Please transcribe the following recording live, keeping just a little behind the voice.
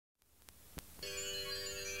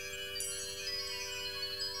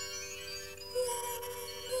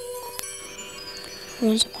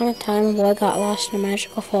Once upon a time, a boy got lost in a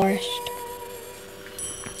magical forest.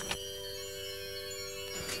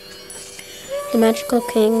 The magical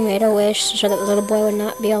king made a wish so that the little boy would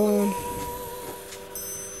not be alone.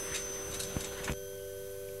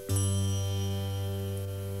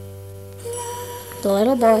 The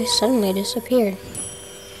little boy suddenly disappeared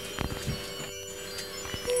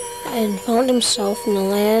and found himself in the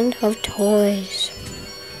land of toys.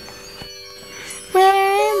 Where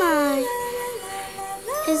am I?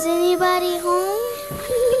 Is anybody home?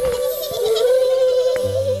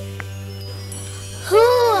 Who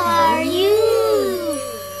are you?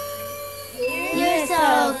 You're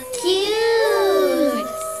so cute.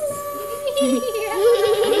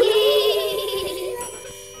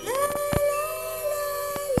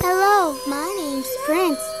 Hello, my name's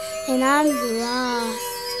Prince, and I'm lost.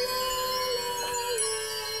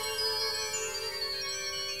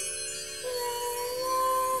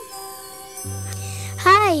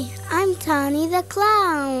 Hi, I'm Tawny the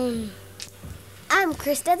Clown. I'm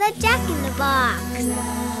Krista the Jack-in-the-Box.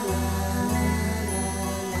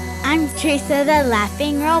 I'm Teresa the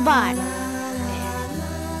Laughing Robot.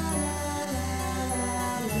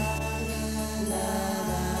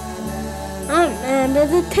 I'm Amber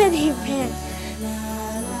the Teddy Bear.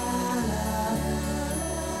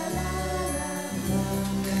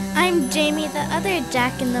 I'm Jamie the other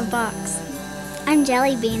Jack-in-the-Box. I'm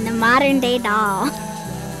Jellybean the modern-day doll.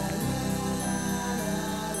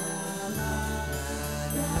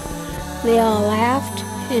 They all laughed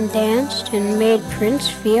and danced and made Prince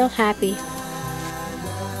feel happy.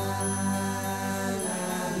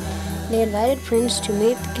 They invited Prince to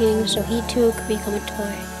meet the king so he too could become a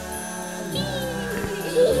toy.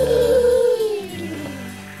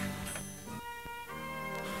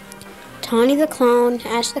 Tawny the Clown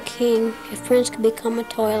asked the king if Prince could become a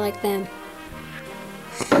toy like them.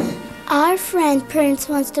 Our friend Prince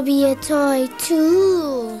wants to be a toy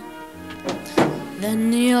too.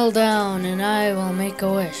 Then kneel down and I will make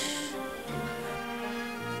a wish.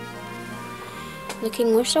 The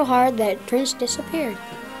king wished so hard that Prince disappeared.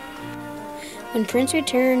 When Prince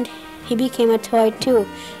returned, he became a toy too.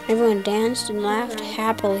 Everyone danced and laughed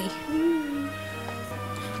happily.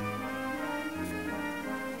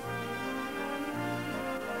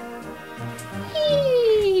 Hee.